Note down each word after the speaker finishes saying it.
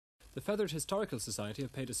The Feathered Historical Society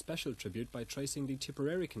have paid a special tribute by tracing the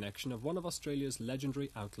Tipperary connection of one of Australia's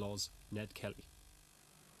legendary outlaws, Ned Kelly.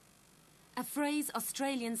 A phrase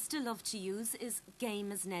Australians still love to use is game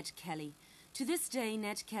as Ned Kelly. To this day,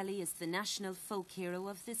 Ned Kelly is the national folk hero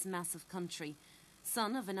of this massive country.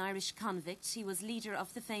 Son of an Irish convict, he was leader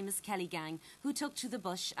of the famous Kelly gang, who took to the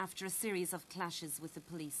bush after a series of clashes with the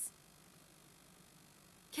police.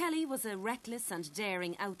 Kelly was a reckless and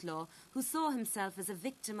daring outlaw who saw himself as a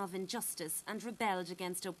victim of injustice and rebelled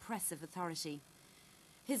against oppressive authority.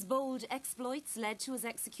 His bold exploits led to his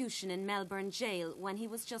execution in Melbourne jail when he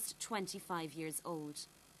was just 25 years old.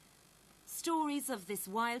 Stories of this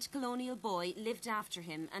wild colonial boy lived after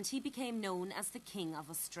him, and he became known as the King of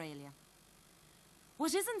Australia.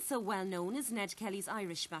 What isn't so well known is Ned Kelly's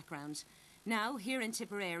Irish background. Now, here in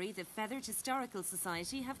Tipperary, the Feathered Historical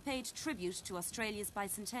Society have paid tribute to Australia's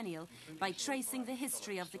bicentennial by tracing the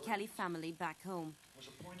history of the Kelly family back home.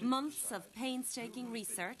 Months of painstaking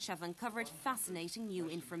research have uncovered fascinating new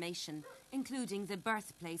information, including the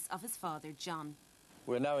birthplace of his father, John.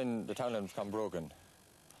 We're now in the townland of Clonbrogan,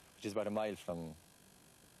 which is about a mile from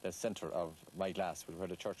the centre of my glass, where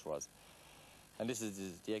the church was. And this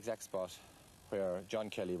is the exact spot where John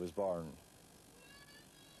Kelly was born.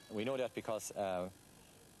 We know that because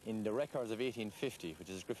in the records of 1850, which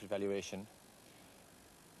is a Griffith valuation,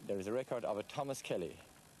 there is a record of a Thomas Kelly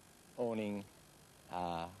owning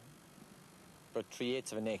about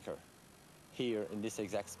 3/8 of an acre here in this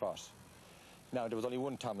exact spot. Now, there was only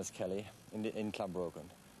one Thomas Kelly in Clonbrogan,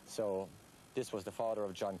 so this was the father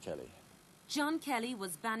of John Kelly. John Kelly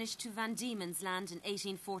was banished to Van Diemen's Land in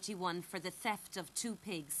 1841 for the theft of 2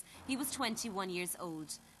 pigs. He was 21 years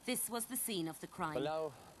old. This was the scene of the crime. Well,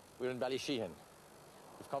 now we're in Ballysheehan.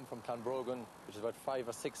 We've come from Clonbrogan, which is about 5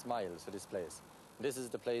 or 6 miles to this place. This is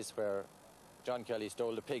the place where John Kelly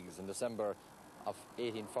stole the pigs in December of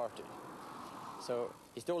 1840. So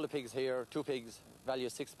he stole the pigs here, 2 pigs, value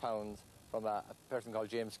of £6, from a person called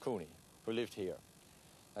James Cooney, who lived here.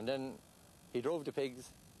 And then he drove the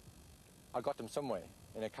pigs, or got them somewhere,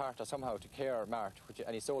 in a cart or somehow to Care Mart,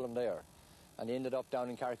 and he sold them there. And he ended up down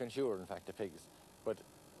in Carrick-on-Suir, in fact, the pigs. But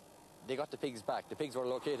they got the pigs back. The pigs were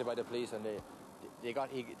located by the police, and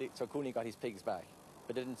so Cooney got his pigs back.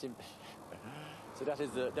 But it didn't seem... So that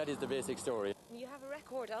is the basic story. You have a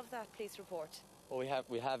record of that police report? Oh,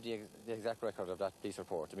 we have the exact record of that police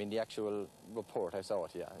report. I mean, the actual report, I saw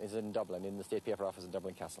it, yeah. It's in Dublin, in the State Paper Office in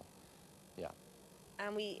Dublin Castle. Yeah.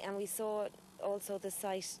 And we saw also the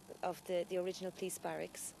site of the original police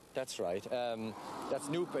barracks. That's right. That's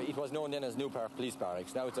it was known then as New Park Police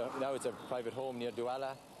Barracks. Now it's a private home near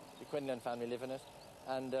Dualla. The Quinlan family live in it.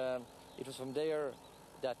 And it was from there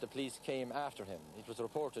that the police came after him. It was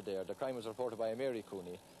reported there. The crime was reported by a Mary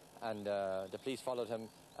Cooney. And the police followed him,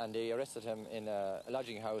 and they arrested him in a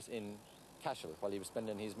lodging house in Cashel while he was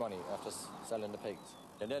spending his money after selling the pigs.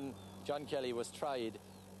 And then John Kelly was tried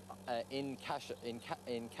in Cashel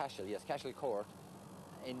Court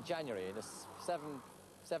in January, the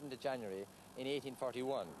 7th of January in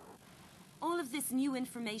 1841. All of this new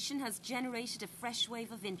information has generated a fresh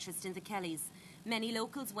wave of interest in the Kellys. Many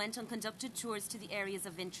locals went on conducted tours to the areas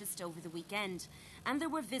of interest over the weekend. And there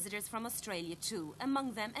were visitors from Australia too,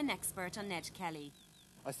 among them an expert on Ned Kelly.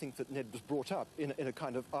 I think that Ned was brought up in a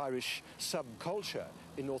kind of Irish subculture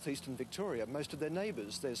in northeastern Victoria. Most of their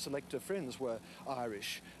neighbours, their selector friends, were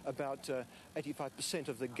Irish. About 85%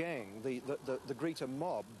 of the gang, the Greeter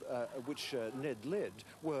mob, which Ned led,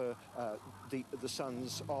 were the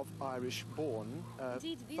sons of Irish-born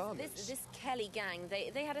farmers. This Kelly gang,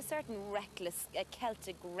 they had a certain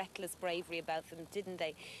Celtic reckless bravery about them, didn't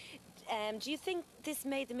they? Do you think this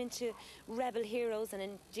made them into rebel heroes and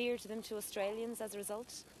endeared them to Australians as a result?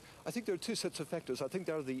 I think there are 2 sets of factors. I think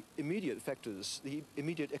there are the immediate factors, the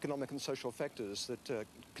immediate economic and social factors that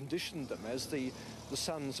conditioned them as the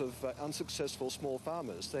sons of unsuccessful small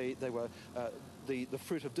farmers. They were the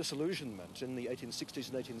fruit of disillusionment in the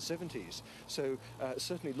 1860s and 1870s. So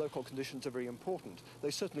certainly local conditions are very important.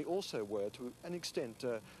 They certainly also were, to an extent,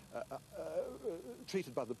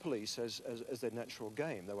 treated by the police as their natural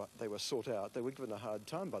game. They were sought out. They were given a hard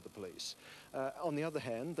time by the police. On the other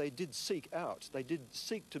hand, they did seek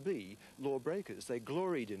to be lawbreakers. They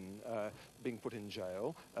gloried in being put in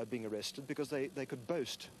jail, being arrested, because they could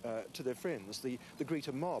boast to their friends. The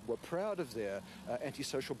Greeter mob were proud of their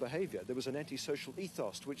antisocial behaviour. There was an antisocial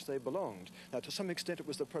ethos to which they belonged. Now, to some extent, it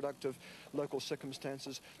was the product of local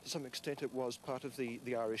circumstances. To some extent, it was part of the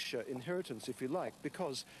Irish inheritance, if you like,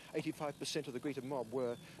 because 85% of the Greeter mob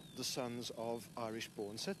were the sons of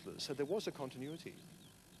Irish-born settlers. So there was a continuity.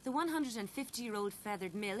 The 150-year-old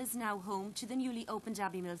Feathered Mill is now home to the newly opened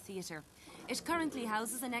Abbey Mill Theatre. It currently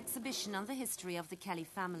houses an exhibition on the history of the Kelly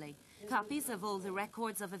family. Copies of all the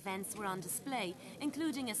records of events were on display,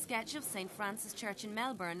 including a sketch of St Francis Church in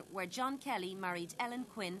Melbourne, where John Kelly married Ellen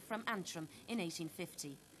Quinn from Antrim in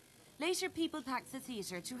 1850. Later, people packed the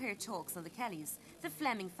theatre to hear talks on the Kellys. The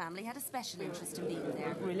Fleming family had a special interest in being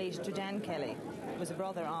there. Related to Dan Kelly, was a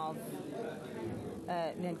brother of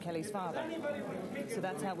Ned Kelly's father. So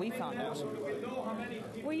that's how we found out.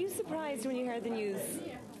 Were you surprised when you heard the news?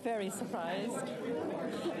 Very surprised.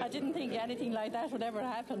 I didn't think anything like that would ever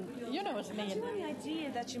happen. You know what I mean? Did you have any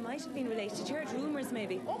idea that you might have been related? You heard rumours,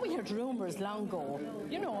 maybe? Oh, we heard rumours long ago,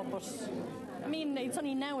 you know, but I mean, it's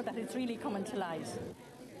only now that it's really coming to light.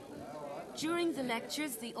 During the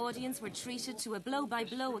lectures, the audience were treated to a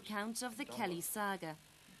blow-by-blow account of the Kelly saga.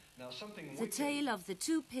 The tale of the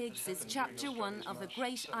two pigs is chapter 1 of a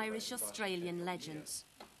great Irish-Australian legend.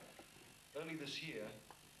 Early this year,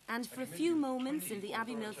 And for a few moments in the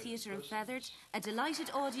Abbey Mill Theatre in Feathered, a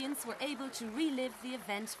delighted audience were able to relive the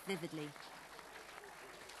event vividly.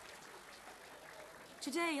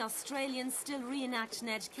 Today, Australians still reenact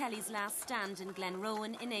Ned Kelly's last stand in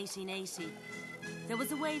Glenrowan in 1880. There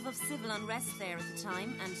was a wave of civil unrest there at the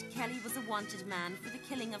time, and Kelly was a wanted man for the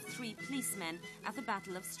killing of 3 policemen at the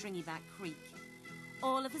Battle of Stringyback Creek.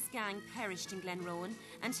 All of his gang perished in Glenrowan,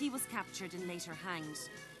 and he was captured and later hanged.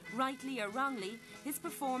 Rightly or wrongly, his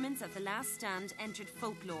performance at the last stand entered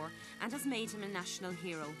folklore and has made him a national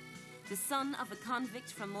hero. The son of a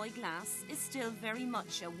convict from Moyglass is still very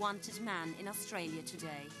much a wanted man in Australia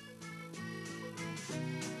today.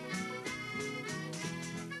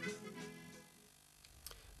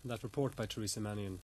 That report by Teresa Mannion.